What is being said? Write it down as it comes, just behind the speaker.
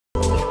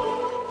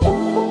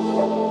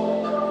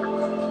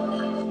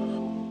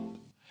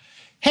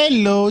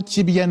Hello,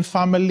 TBN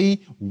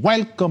family.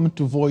 Welcome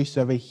to Voice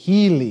of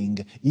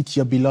Healing. It's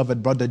your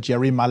beloved brother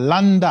Jerry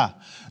Malanda.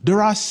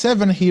 There are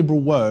 7 Hebrew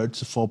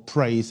words for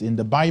praise in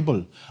the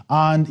Bible.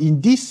 And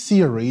in this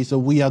series,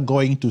 we are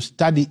going to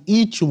study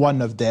each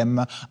one of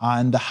them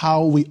and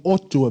how we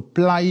ought to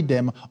apply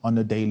them on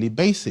a daily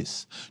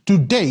basis.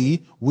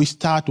 Today, we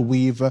start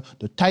with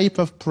the type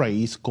of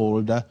praise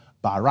called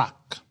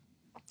BaRaK.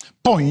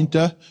 Point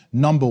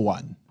number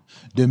 1.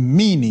 The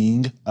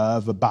meaning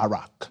of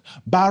BaRaK.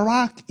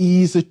 BaRaK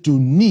is to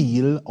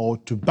kneel or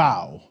to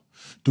bow,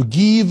 to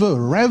give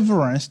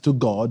reverence to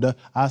God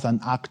as an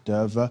act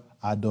of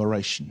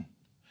adoration.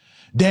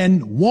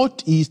 Then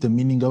what is the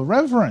meaning of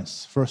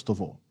reverence, first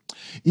of all?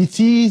 It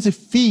is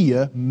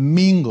fear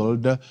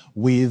mingled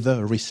with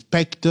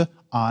respect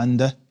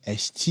and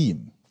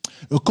esteem.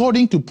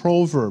 According to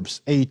Proverbs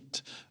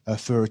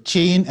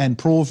 8:13 and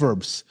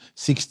Proverbs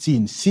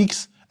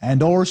 16:6,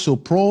 and also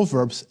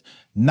Proverbs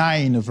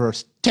 9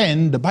 verse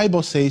 10, the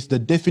Bible says the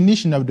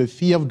definition of the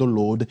fear of the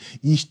Lord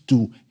is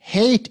to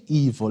hate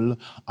evil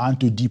and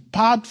to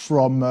depart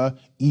from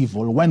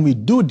evil. When we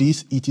do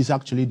this, it is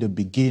actually the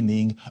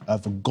beginning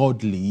of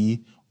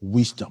godly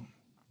wisdom.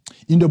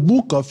 In the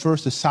book of 1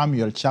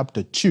 Samuel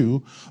chapter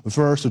 2,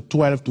 verse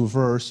 12 to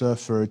verse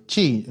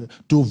 13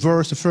 to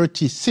verse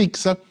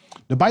 36,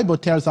 the Bible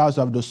tells us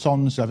of the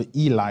sons of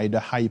Eli, the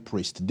high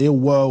priest. They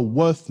were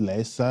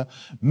worthless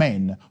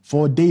men,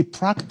 for they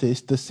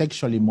practiced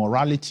sexual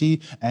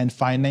immorality and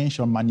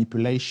financial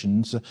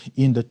manipulations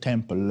in the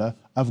temple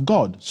of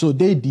God. So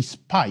they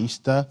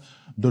despised the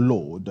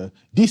Lord.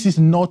 This is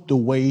not the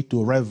way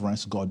to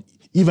reverence God.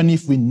 Even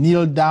if we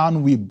kneel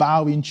down, we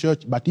bow in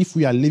church, but if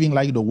we are living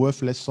like the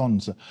worthless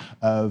sons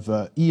of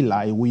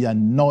Eli, we are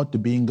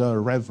not being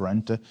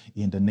reverent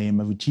in the name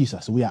of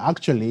Jesus. We are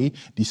actually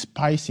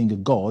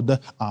despising God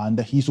and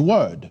His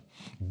word.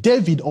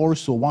 David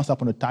also, once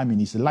upon a time in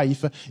his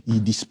life, he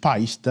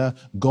despised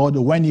God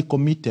when he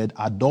committed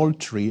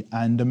adultery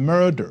and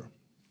murder.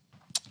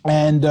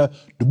 And the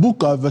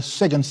book of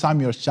 2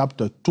 Samuel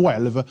chapter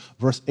 12,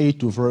 verse 8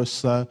 to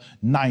verse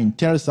 9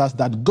 tells us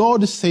that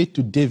God said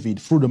to David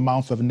through the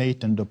mouth of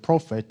Nathan the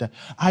prophet,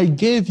 I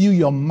gave you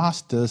your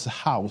master's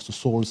house,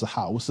 Saul's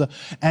house,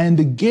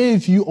 and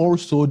gave you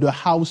also the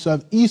house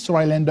of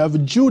Israel and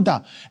of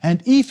Judah.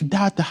 And if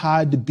that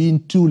had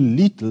been too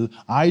little,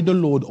 I, the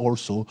Lord,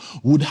 also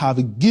would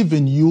have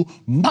given you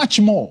much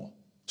more.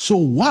 So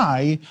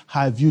why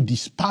have you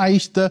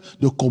despised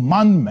the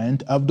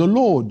commandment of the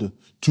Lord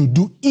to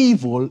do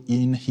evil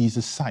in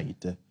His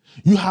sight?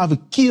 You have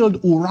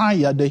killed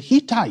Uriah the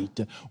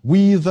Hittite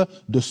with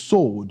the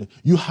sword.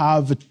 You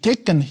have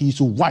taken his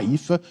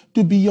wife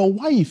to be your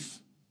wife.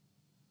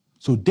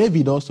 So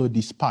David also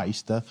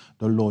despised the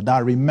Lord. I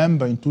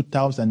remember in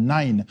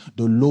 2009,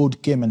 the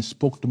Lord came and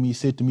spoke to me. He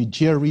said to me,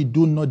 Jerry,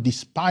 do not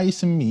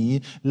despise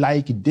me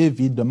like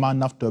David, the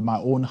man after my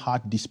own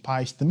heart,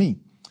 despised me.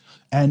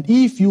 And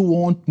if you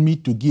want me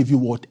to give you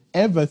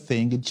whatever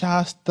thing,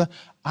 just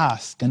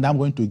ask, and I'm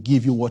going to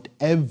give you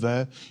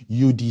whatever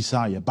you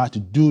desire.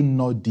 But do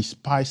not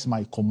despise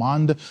my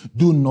command.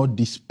 Do not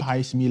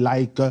despise me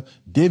like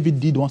David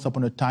did once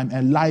upon a time,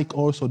 and like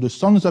also the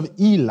sons of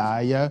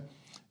Eli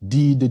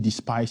did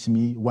despise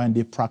me when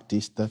they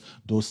practiced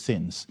those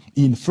sins.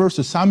 In 1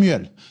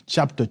 Samuel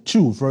chapter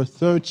 2, verse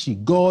 30,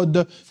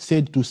 God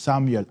said to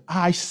Samuel,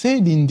 I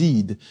said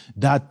indeed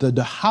that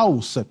the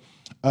house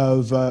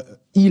of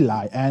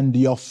Eli and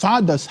your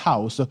father's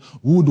house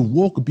would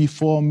walk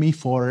before me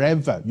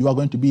forever. You are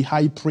going to be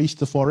high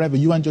priest forever,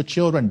 you and your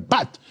children.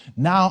 But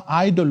now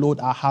I, the Lord,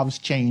 I have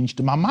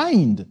changed my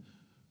mind.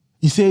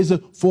 He says,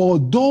 for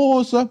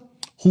those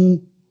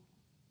who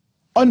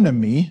honor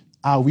me,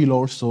 I will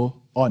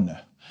also honor.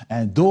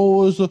 And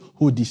those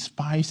who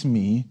despise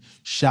me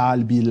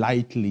shall be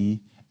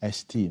lightly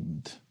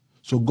esteemed.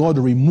 So God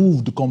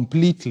removed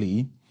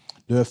completely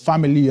the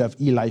family of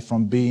Eli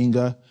from being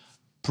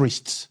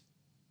priests.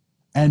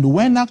 And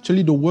when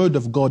actually the word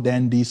of God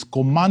and His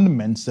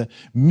commandments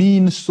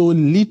mean so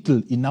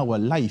little in our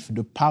life,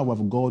 the power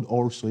of God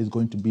also is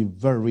going to be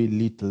very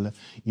little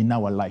in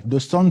our life.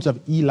 The sons of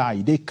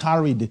Eli, they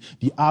carried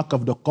the Ark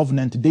of the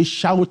Covenant. They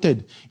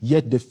shouted,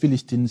 yet the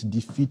Philistines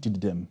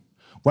defeated them.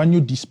 When you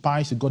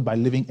despise God by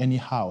living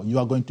anyhow, you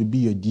are going to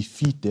be a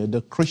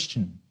defeated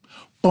Christian.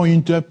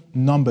 Point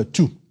number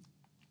 2.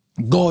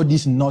 God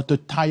is not a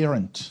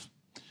tyrant.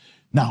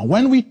 Now,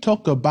 when we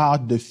talk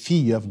about the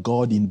fear of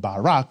God in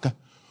BaRaK,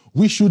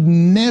 we should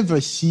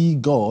never see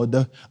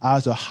God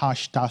as a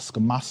harsh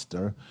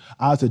taskmaster,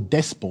 as a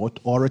despot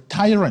or a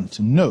tyrant.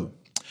 No.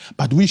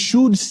 But we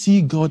should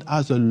see God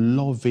as a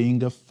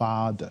loving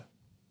Father.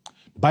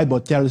 The Bible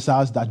tells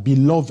us that,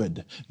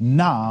 beloved,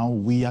 now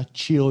we are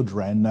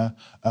children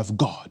of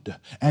God.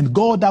 And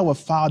God our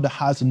Father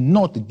has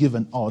not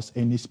given us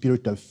any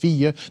spirit of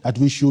fear, that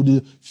we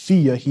should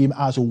fear Him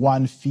as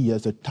one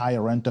fears a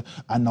tyrant,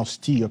 an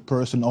austere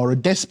person, or a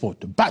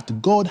despot.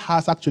 But God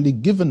has actually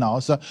given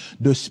us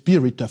the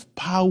spirit of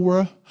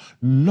power,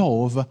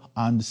 love,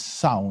 and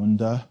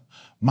sound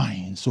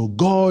mind. So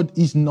God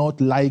is not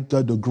like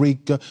the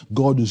Greek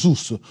god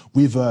Zeus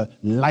with a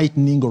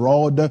lightning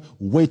rod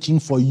waiting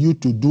for you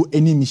to do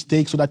any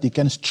mistake so that he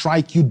can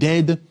strike you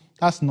dead.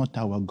 That's not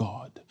our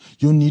God.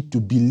 You need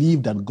to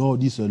believe that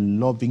God is a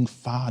loving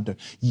Father.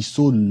 He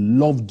so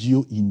loved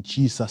you in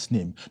Jesus'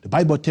 name. The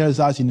Bible tells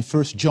us in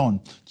 1 John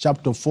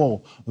chapter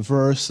 4,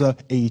 verse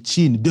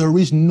 18, there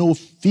is no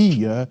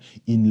fear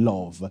in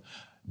love,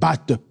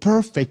 but the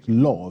perfect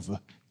love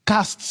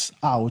casts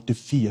out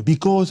fear,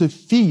 because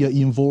fear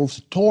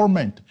involves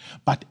torment.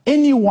 But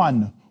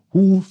anyone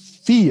who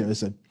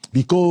fears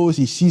because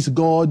he sees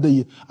God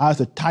as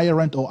a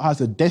tyrant or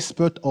as a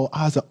despot or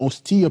as an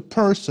austere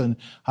person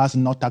has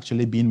not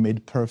actually been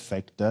made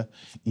perfect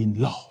in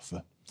love.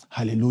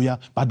 Hallelujah.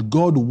 But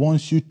God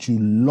wants you to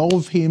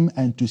love him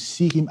and to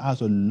see him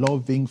as a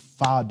loving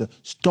Father.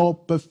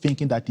 Stop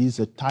thinking that he's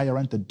a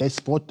tyrant, a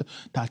despot.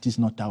 That is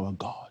not our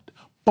God.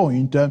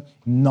 Point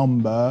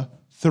number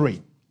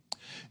 3.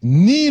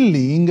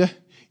 Kneeling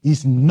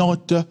is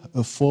not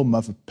a form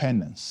of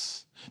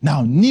penance.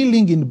 Now,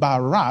 kneeling in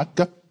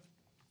BaRaK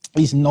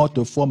is not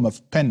a form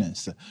of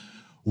penance,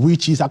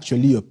 which is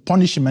actually a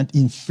punishment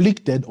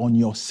inflicted on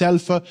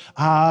yourself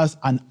as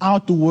an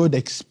outward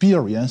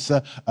experience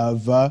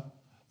of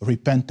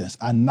repentance,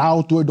 an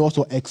outward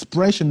also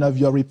expression of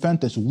your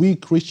repentance. We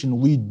Christians,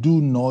 we do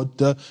not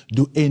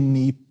do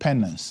any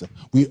penance.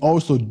 We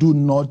also do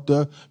not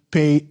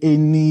pay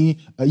any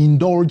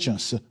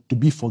indulgence to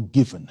be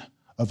forgiven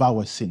of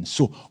our sins.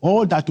 So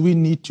all that we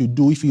need to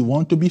do if we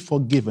want to be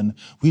forgiven,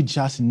 we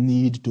just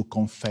need to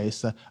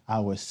confess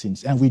our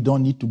sins. And we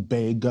don't need to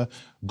beg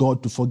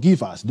God to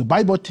forgive us. The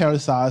Bible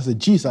tells us that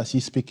Jesus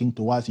is speaking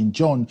to us in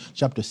John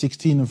chapter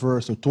 16,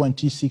 verse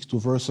 26 to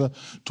verse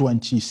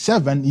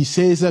 27. He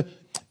says,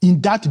 in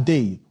that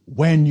day,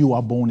 when you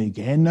are born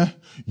again,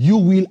 you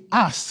will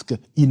ask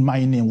in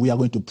my name. We are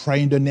going to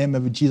pray in the name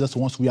of Jesus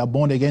once we are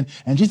born again.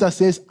 And Jesus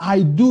says,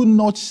 I do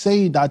not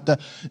say that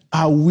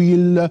I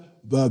will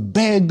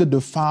beg the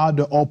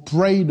Father or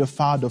pray the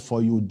Father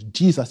for you.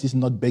 Jesus is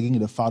not begging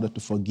the Father to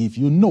forgive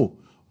you. No.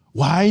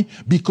 Why?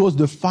 Because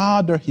the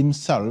Father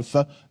himself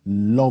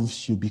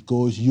loves you,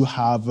 because you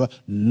have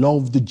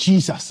loved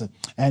Jesus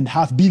and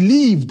have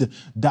believed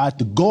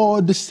that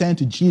God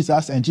sent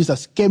Jesus and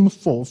Jesus came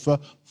forth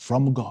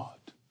from God.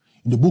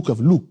 In the book of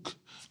Luke,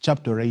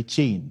 chapter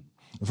 18,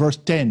 verse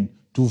 10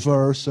 to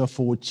verse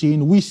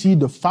 14, we see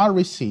the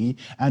Pharisee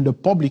and the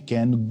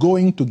publican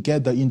going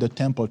together in the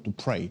temple to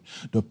pray.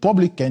 The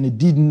publican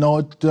did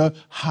not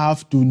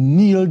have to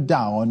kneel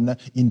down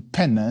in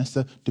penance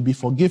to be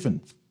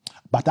forgiven,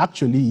 but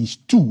actually he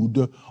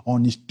stood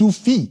on his 2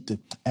 feet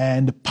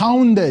and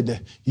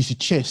pounded his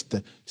chest,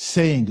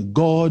 saying,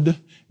 God,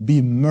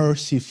 be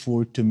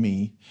merciful to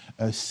me,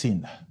 a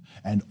sinner.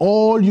 And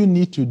all you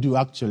need to do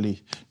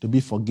actually to be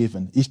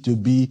forgiven is to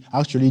be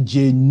actually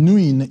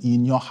genuine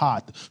in your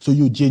heart. So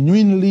you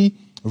genuinely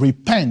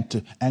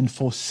repent and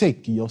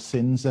forsake your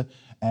sins,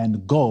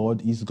 and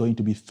God is going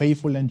to be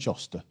faithful and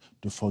just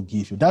to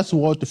forgive you. That's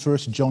what 1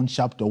 John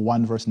chapter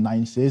 1 verse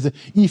 9 says.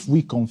 If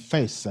we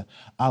confess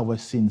our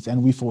sins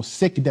and we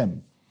forsake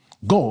them,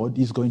 God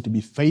is going to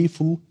be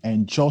faithful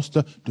and just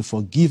to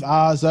forgive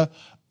us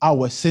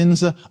our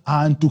sins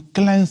and to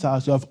cleanse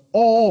us of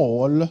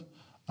all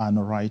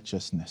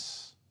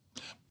unrighteousness.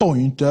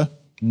 Point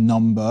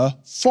number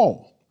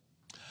 4.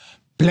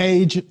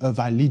 Pledge of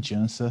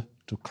allegiance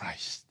to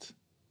Christ.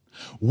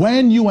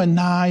 When you and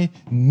I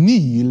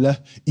kneel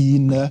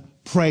in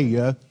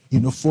prayer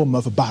in the form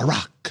of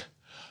BaRaK,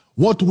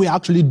 what we're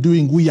actually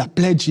doing, we are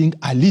pledging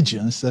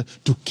allegiance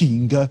to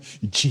King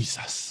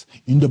Jesus.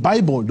 In the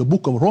Bible, the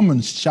book of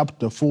Romans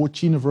chapter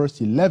 14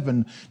 verse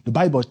 11, the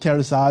Bible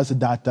tells us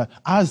that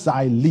as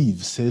I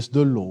live, says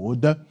the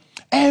Lord,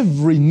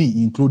 every knee,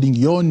 including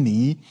your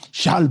knee,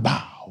 shall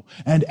bow,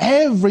 and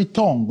every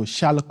tongue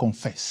shall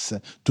confess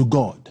to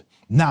God.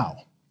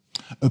 Now,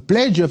 a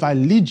pledge of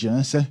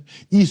allegiance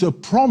is a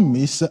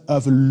promise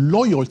of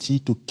loyalty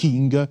to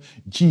King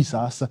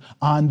Jesus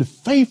and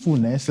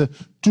faithfulness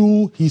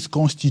to his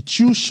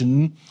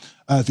constitution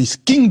of his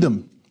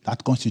kingdom.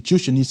 That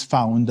constitution is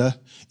found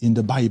in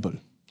the Bible.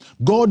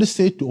 God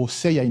said to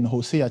Hosea in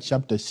Hosea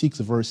chapter 6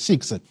 verse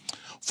 6,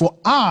 for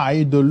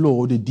I, the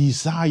Lord,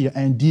 desire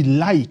and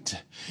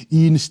delight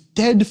in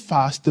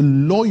steadfast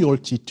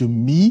loyalty to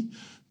me,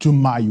 to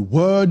my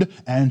word,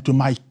 and to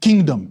my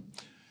kingdom.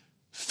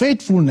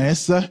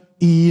 Faithfulness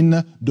in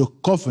the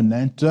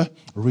covenant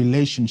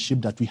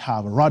relationship that we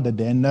have rather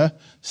than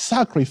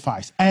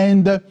sacrifice.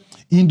 And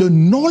in the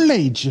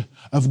knowledge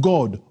of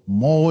God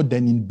more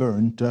than in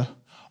burnt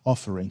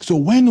offering. So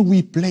when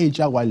we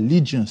pledge our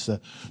allegiance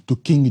to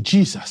King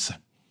Jesus,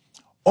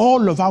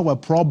 all of our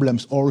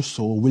problems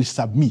also will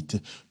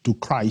submit to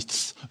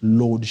Christ's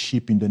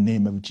lordship in the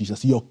name of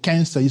Jesus. Your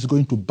cancer is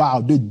going to bow.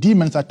 The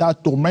demons that are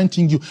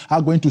tormenting you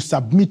are going to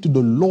submit to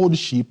the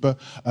lordship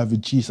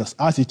of Jesus.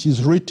 As it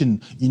is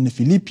written in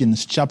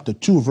Philippians chapter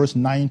 2, verse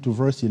 9 to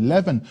verse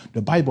 11,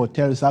 the Bible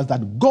tells us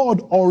that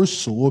God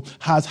also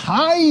has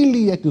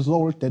highly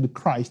exalted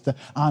Christ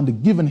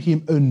and given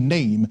him a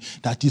name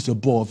that is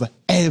above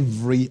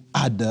every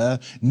other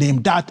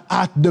name, that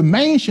at the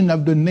mention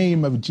of the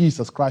name of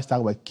Jesus Christ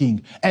our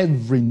King,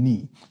 every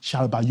knee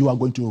shall bow. You are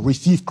going to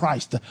receive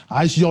Christ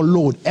as your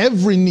Lord.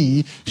 Every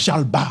knee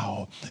shall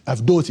bow.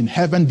 Of those in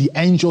heaven, the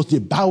angels, they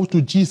bow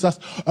to Jesus.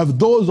 Of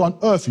those on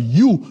earth,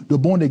 you, the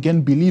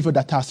born-again believer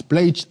that has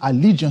pledged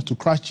allegiance to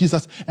Christ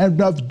Jesus.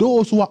 And of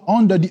those who are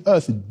under the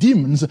earth,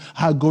 demons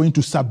are going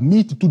to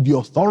submit to the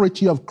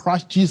authority of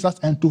Christ Jesus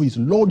and to his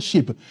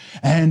lordship.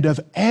 And of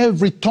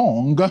every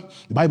tongue, the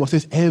Bible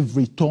says,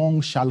 every tongue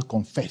shall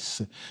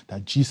confess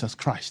that Jesus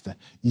Christ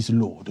is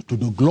Lord, to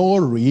the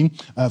glory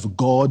of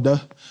God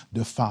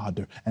the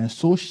Father. And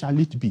so shall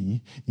it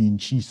be in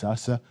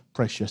Jesus'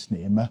 precious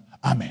name.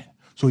 Amen.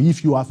 So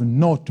if you have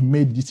not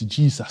made this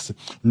Jesus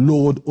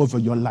Lord over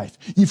your life,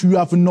 if you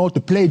have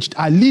not pledged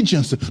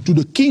allegiance to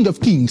the King of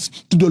Kings,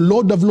 to the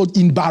Lord of Lords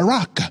in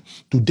BaRaK,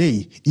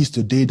 today is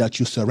the day that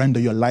you surrender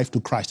your life to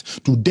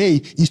Christ.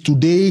 Today is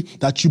today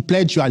that you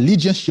pledge your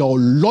allegiance, your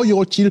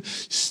loyalty,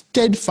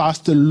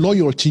 steadfast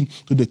loyalty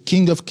to the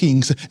King of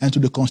Kings and to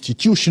the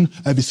constitution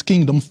of his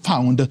kingdom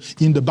found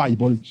in the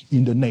Bible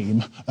in the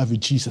name of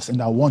Jesus.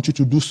 And I want you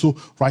to do so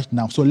right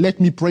now. So let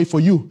me pray for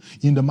you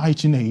in the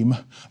mighty name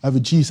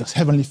of Jesus.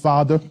 Heavenly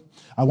Father,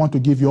 I want to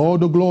give you all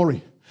the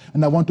glory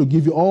and I want to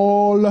give you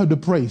all the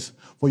praise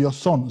for your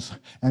sons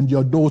and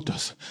your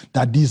daughters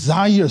that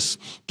desires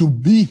to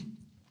be,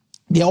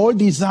 they all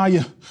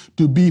desire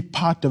to be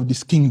part of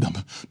this kingdom,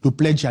 to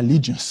pledge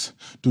allegiance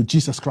to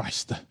Jesus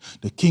Christ,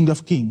 the King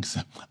of Kings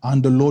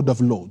and the Lord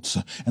of Lords.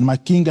 And my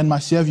King and my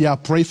Savior, I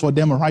pray for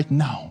them right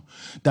now,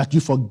 that you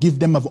forgive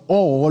them of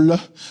all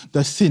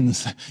the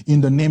sins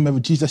in the name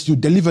of Jesus. You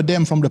deliver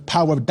them from the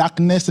power of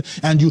darkness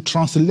and you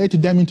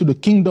translate them into the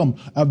kingdom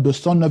of the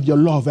Son of your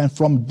love. And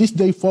from this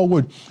day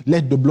forward,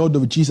 let the blood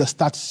of Jesus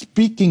start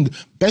speaking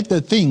better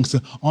things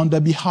on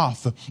their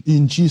behalf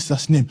in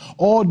Jesus' name.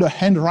 All the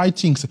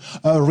handwritings,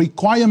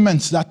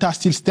 requirements that are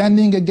still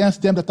standing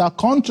against them, that are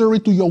contrary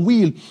to your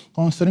will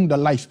concerning their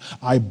life,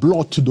 I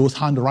blot those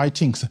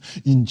handwritings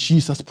in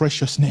Jesus'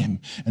 precious name.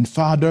 And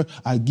Father,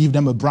 I give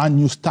them a brand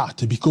new start,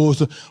 because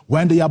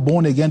when they are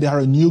born again, they are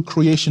a new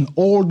creation.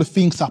 All the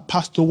things are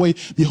passed away.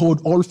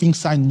 Behold, all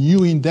things are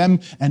new in them,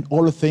 and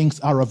all things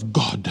are of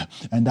God.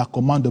 And I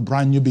command a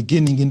brand new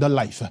beginning in their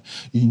life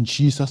in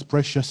Jesus'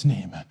 precious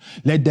name.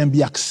 Let them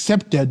be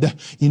accepted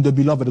in the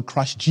beloved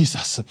Christ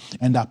Jesus.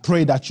 And I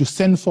pray that you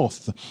send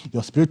forth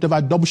your spirit of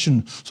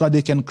adoption so that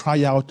they can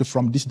cry out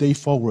from this day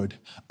forward,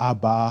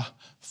 Abba,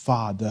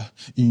 Father,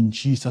 in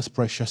Jesus'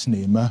 precious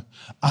name.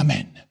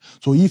 Amen.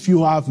 So if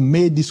you have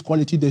made this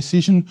quality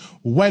decision,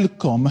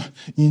 welcome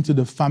into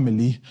the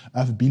family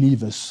of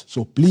believers.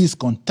 So please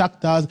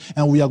contact us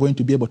and we are going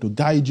to be able to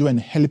guide you and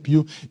help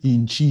you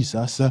in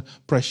Jesus'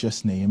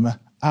 precious name.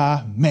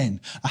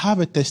 Amen. I have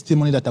a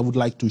testimony that I would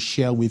like to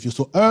share with you.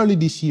 So early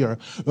this year,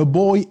 a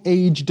boy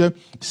aged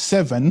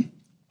 7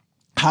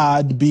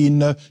 had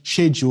been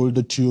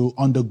scheduled to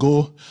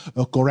undergo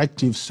a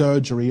corrective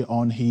surgery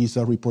on his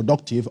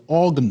reproductive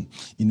organ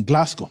in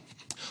Glasgow.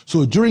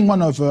 So during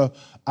one of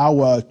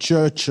our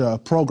church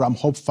program,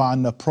 Hope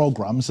Fan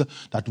programs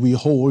that we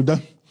hold,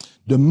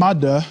 the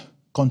mother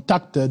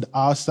contacted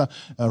us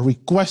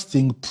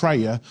requesting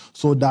prayer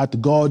so that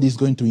God is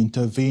going to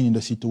intervene in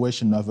the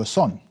situation of a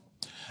son.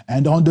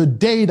 And on the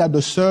day that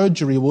the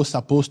surgery was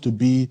supposed to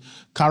be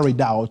carried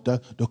out,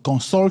 the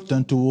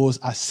consultant was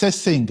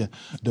assessing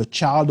the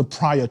child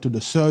prior to the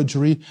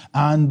surgery,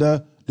 and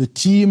the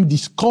team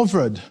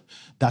discovered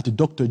that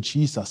Dr.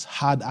 Jesus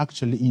had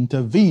actually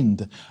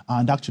intervened.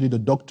 And actually the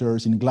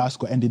doctors in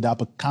Glasgow ended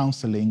up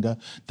counseling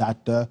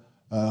that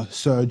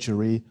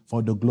surgery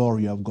for the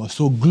glory of God.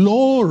 So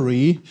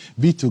glory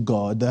be to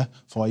God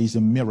for his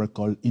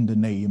miracle in the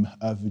name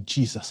of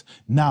Jesus.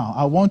 Now,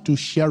 I want to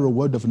share a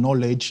word of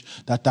knowledge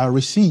that I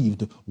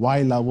received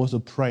while I was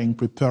praying,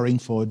 preparing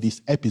for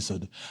this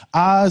episode.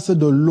 As the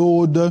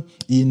Lord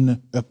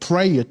in a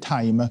prayer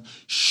time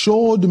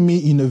showed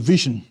me in a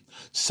vision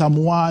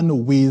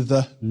someone with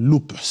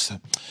lupus,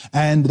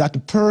 and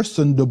that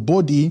person, the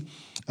body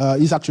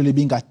is actually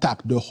being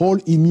attacked. The whole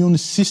immune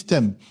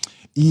system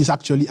is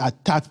actually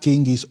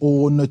attacking his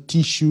own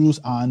tissues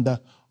and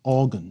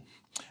organ.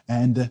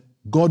 And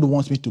God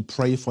wants me to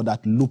pray for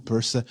that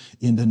lupus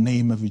in the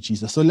name of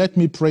Jesus. So let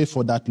me pray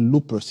for that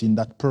lupus in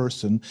that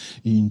person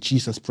in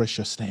Jesus'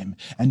 precious name.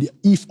 And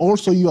if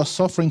also you are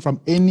suffering from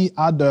any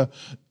other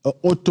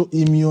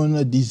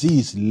autoimmune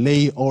disease,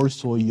 lay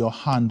also your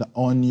hand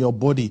on your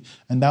body.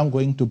 And I'm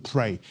going to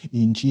pray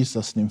in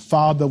Jesus' name.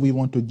 Father, we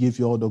want to give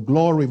you all the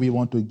glory. We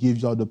want to give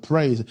you all the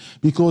praise,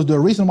 because the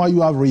reason why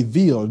you have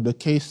revealed the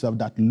case of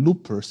that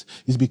lupus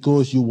is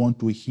because you want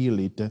to heal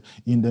it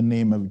in the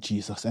name of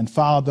Jesus. And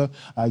Father,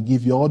 I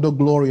give you all the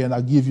glory and I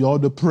give you all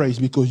the praise,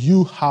 because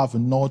you have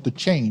not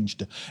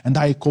changed. And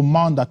I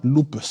command that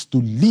lupus to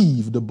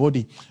leave the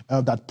body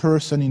of that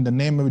person in the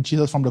name of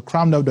Jesus, from the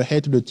crown of the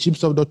head to the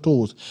tips of the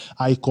toes.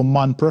 I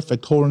command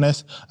perfect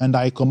wholeness and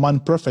I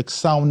command perfect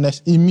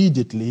soundness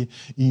immediately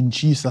in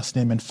Jesus'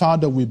 name. And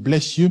Father, we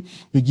bless you.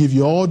 We give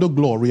you all the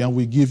glory and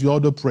we give you all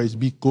the praise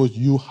because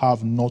you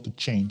have not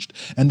changed.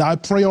 And I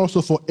pray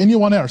also for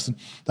anyone else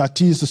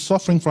that is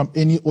suffering from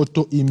any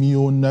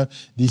autoimmune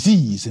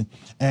disease.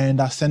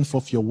 And I send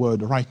forth your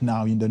word right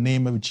now in the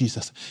name of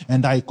Jesus.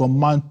 And I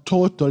command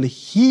total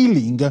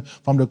healing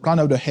from the crown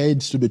of the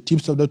heads to the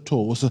tips of the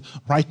toes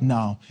right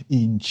now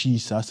in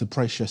Jesus'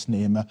 precious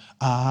name.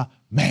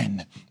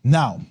 Amen.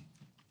 Now,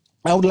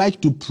 I would like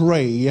to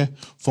pray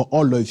for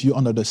all of you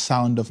under the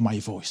sound of my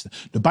voice.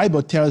 The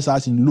Bible tells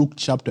us in Luke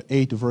chapter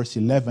 8, verse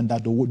 11,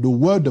 that the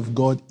word of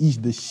God is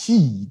the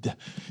seed.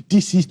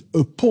 This is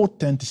a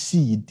potent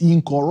seed, the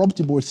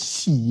incorruptible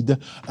seed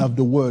of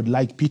the word,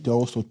 like Peter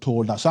also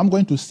told us. So I'm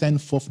going to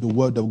send forth the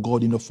word of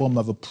God in the form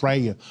of a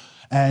prayer.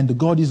 And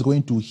God is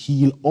going to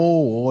heal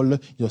all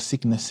your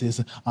sicknesses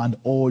and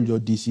all your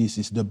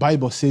diseases. The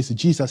Bible says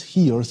Jesus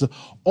heals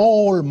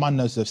all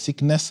manners of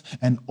sickness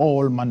and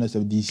all manners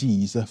of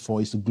disease for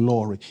his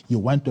glory. He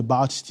went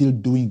about still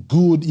doing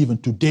good even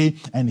today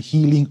and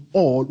healing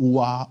all who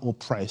are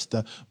oppressed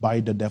by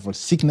the devil.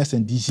 Sickness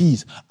and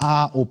disease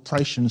are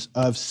oppressions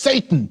of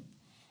Satan.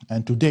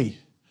 And today,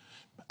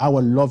 our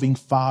loving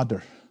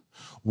Father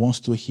wants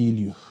to heal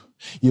you.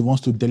 He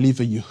wants to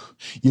deliver you.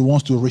 He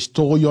wants to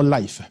restore your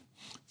life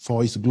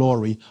for his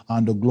glory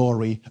and the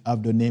glory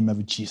of the name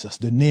of Jesus,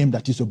 the name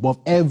that is above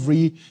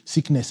every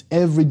sickness,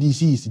 every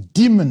disease.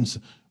 Demons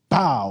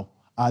bow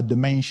at the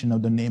mention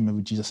of the name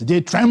of Jesus. They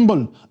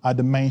tremble at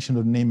the mention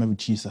of the name of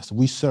Jesus.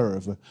 We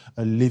serve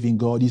a living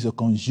God. He's a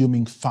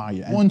consuming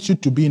fire. I want you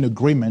to be in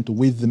agreement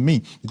with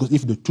me, because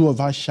if the two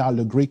of us shall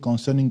agree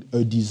concerning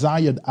a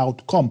desired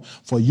outcome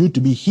for you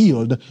to be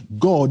healed,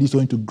 God is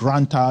going to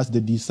grant us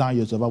the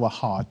desires of our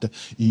heart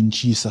in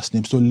Jesus'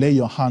 name. So lay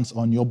your hands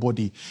on your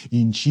body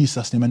in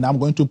Jesus' name. And I'm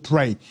going to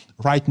pray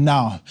right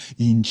now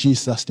in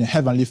Jesus' name.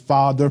 Heavenly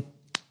Father,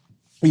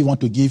 we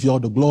want to give you all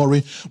the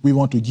glory. We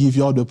want to give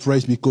you all the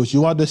praise because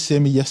you are the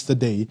same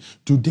yesterday,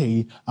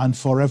 today, and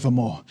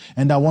forevermore.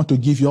 And I want to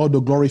give you all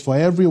the glory for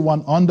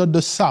everyone under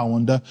the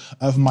sound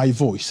of my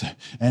voice.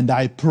 And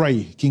I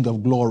pray, King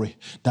of glory,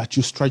 that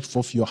you stretch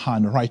forth your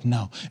hand right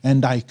now.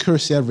 And I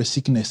curse every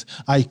sickness.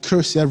 I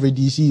curse every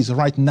disease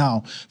right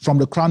now. From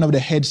the crown of the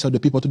heads of the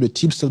people to the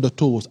tips of the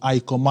toes, I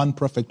command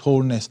perfect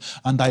wholeness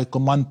and I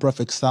command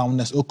perfect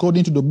soundness.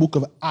 According to the book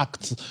of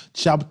Acts,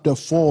 chapter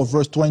 4,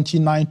 verse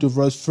 29 to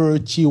verse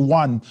 30,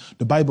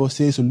 the Bible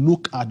says,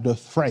 look at the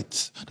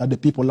threats that the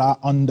people are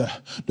under,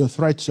 the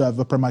threats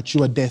of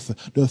premature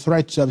death, the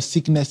threats of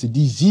sickness,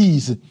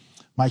 disease,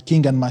 my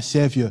King and my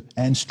Savior,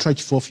 and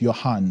stretch forth your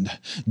hand,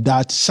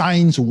 that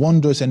signs,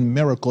 wonders, and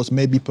miracles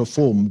may be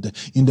performed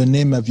in the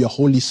name of your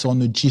Holy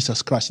Son,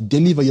 Jesus Christ.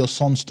 Deliver your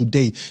sons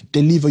today.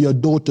 Deliver your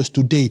daughters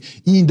today.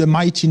 In the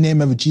mighty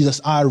name of Jesus,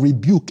 I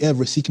rebuke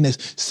every sickness.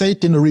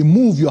 Satan,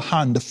 remove your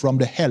hand from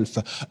the health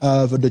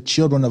of the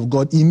children of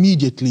God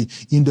immediately.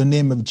 In the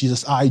name of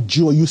Jesus, I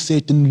adjure you,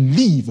 Satan,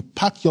 leave,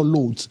 pack your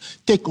loads,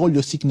 take all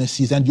your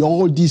sicknesses and your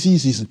all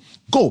diseases.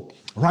 Go.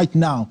 Right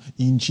now,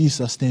 in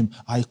Jesus' name,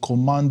 I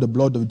command the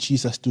blood of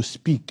Jesus to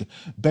speak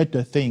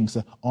better things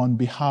on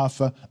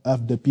behalf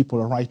of the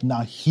people right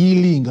now.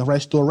 Healing,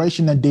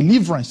 restoration, and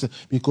deliverance,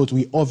 because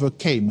we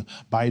overcame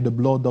by the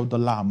blood of the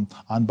Lamb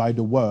and by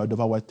the word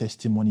of our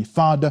testimony.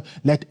 Father,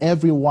 let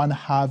everyone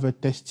have a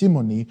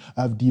testimony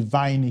of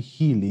divine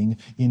healing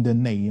in the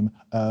name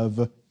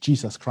of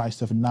Jesus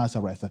Christ of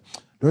Nazareth.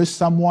 There is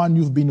someone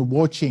you've been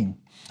watching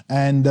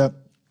and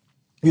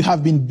you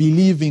have been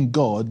believing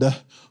God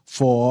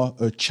for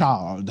a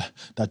child,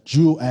 that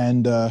you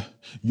and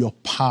your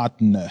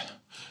partner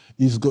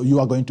you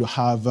are going to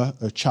have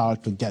a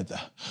child together.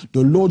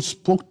 The Lord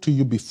spoke to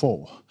you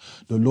before.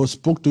 The Lord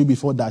spoke to you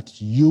before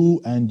that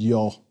you and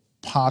your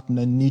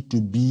partner need to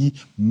be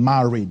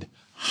married,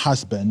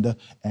 husband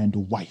and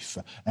wife.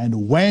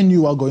 And when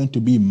you are going to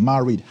be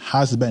married,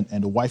 husband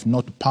and wife,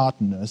 not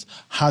partners,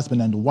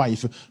 husband and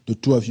wife, the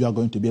two of you are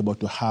going to be able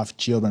to have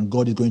children.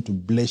 God is going to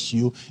bless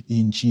you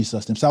in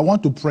Jesus' name. So I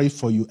want to pray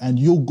for you, and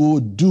you go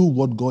do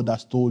what God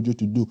has told you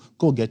to do.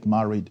 Go get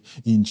married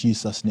in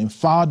Jesus' name.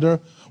 Father,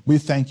 we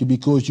thank you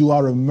because you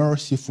are a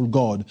merciful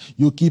God.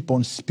 You keep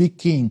on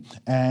speaking,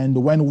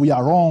 and when we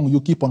are wrong,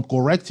 you keep on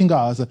correcting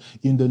us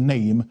in the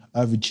name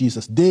of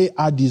Jesus. They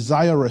are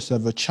desirous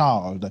of a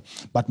child,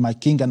 but my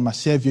King and my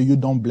Savior, you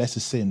don't bless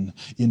sin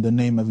in the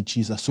name of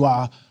Jesus. So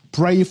I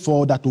pray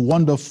for that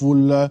wonderful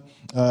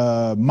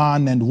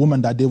man and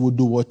woman, that they will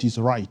do what is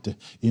right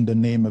in the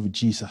name of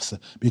Jesus.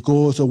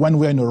 Because when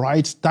we're in the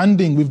right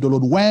standing with the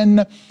Lord,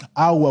 when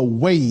our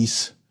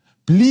ways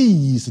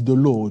please the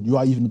Lord, you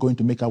are even going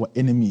to make our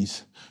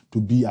enemies to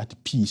be at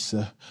peace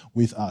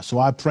with us. So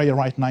I pray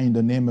right now in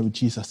the name of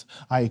Jesus.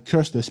 I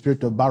curse the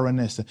spirit of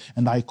barrenness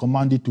and I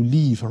command it to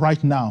leave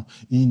right now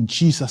in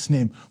Jesus'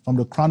 name. From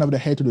the crown of the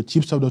head to the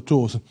tips of the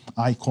toes,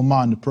 I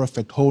command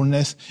perfect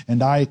wholeness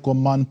and I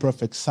command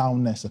perfect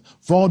soundness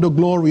for the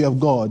glory of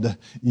God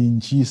in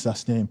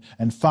Jesus' name.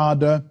 And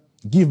Father,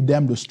 give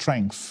them the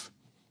strength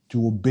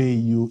to obey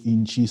you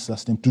in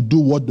Jesus' name, to do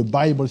what the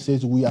Bible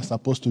says we are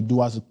supposed to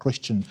do as a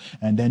Christian,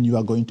 and then you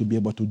are going to be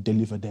able to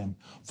deliver them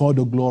for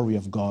the glory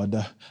of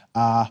God.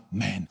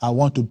 Amen. I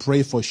want to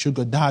pray for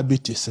sugar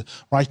diabetes.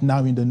 Right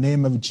now, in the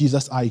name of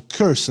Jesus, I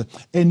curse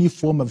any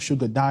form of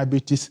sugar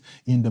diabetes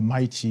in the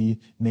mighty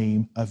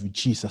name of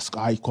Jesus.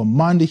 I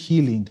command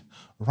healing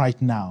right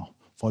now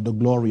for the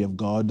glory of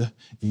God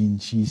in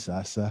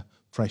Jesus'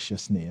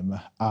 precious name.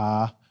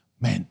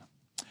 Amen.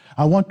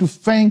 I want to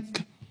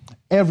thank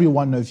every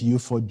one of you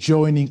for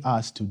joining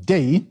us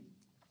today.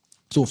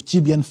 So,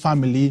 TBN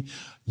family,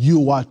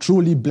 you are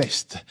truly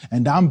blessed,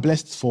 and I'm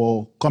blessed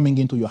for coming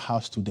into your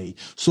house today.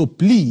 So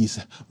please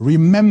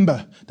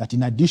remember that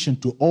in addition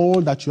to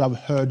all that you have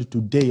heard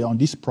today on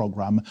this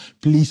program,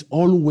 please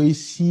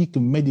always seek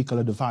medical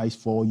advice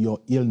for your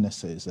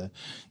illnesses.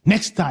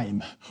 Next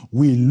time,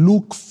 we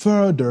look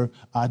further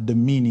at the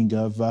meaning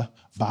of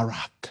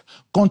BaRaK.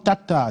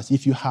 Contact us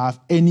if you have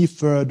any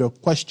further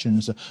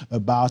questions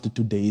about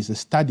today's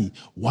study.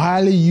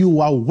 While you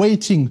are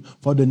waiting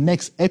for the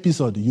next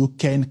episode, you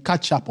can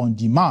catch up on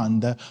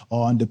demand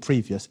on the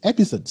previous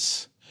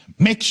episodes.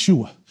 Make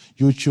sure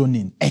you tune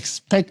in,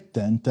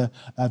 expectant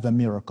of a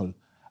miracle.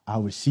 I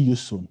will see you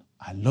soon.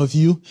 I love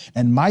you,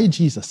 and my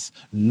Jesus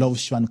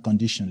loves you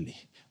unconditionally.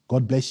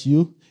 God bless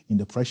you in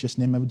the precious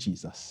name of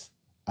Jesus.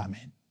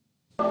 Amen.